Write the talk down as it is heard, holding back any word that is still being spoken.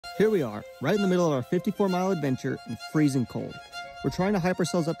Here we are, right in the middle of our 54-mile adventure and freezing cold. We're trying to hype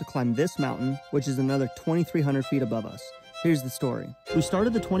ourselves up to climb this mountain, which is another 2,300 feet above us. Here's the story. We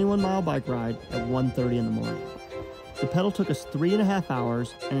started the 21-mile bike ride at 1:30 in the morning. The pedal took us 3.5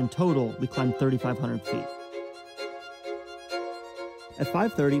 hours, and in total, we climbed 3,500 feet. At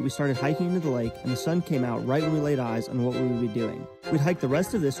 5:30, we started hiking into the lake, and the sun came out right when we laid eyes on what we would be doing. We'd hike the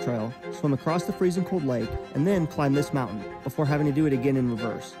rest of this trail, swim across the freezing cold lake, and then climb this mountain, before having to do it again in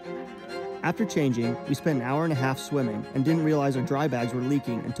reverse. After changing, we spent an hour and a half swimming, and didn't realize our dry bags were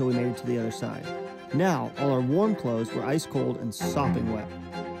leaking until we made it to the other side. Now, all our warm clothes were ice cold and sopping wet.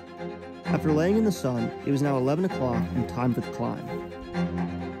 After laying in the sun, it was now 11 o'clock and time for the climb.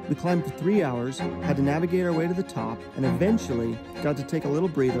 We climbed for 3 hours, had to navigate our way to the top, and eventually got to take a little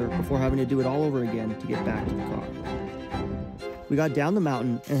breather before having to do it all over again to get back to the car. We got down the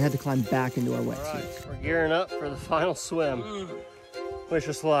mountain and had to climb back into our wetsuits. All right, we're gearing up for the final swim. Wish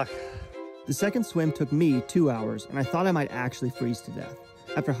us luck. The second swim took me 2 hours, and I thought I might actually freeze to death.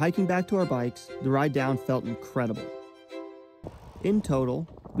 After hiking back to our bikes, the ride down felt incredible. In total,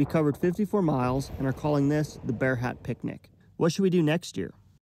 we covered 54 miles and are calling this the Bear Hat Picnic. What should we do next year?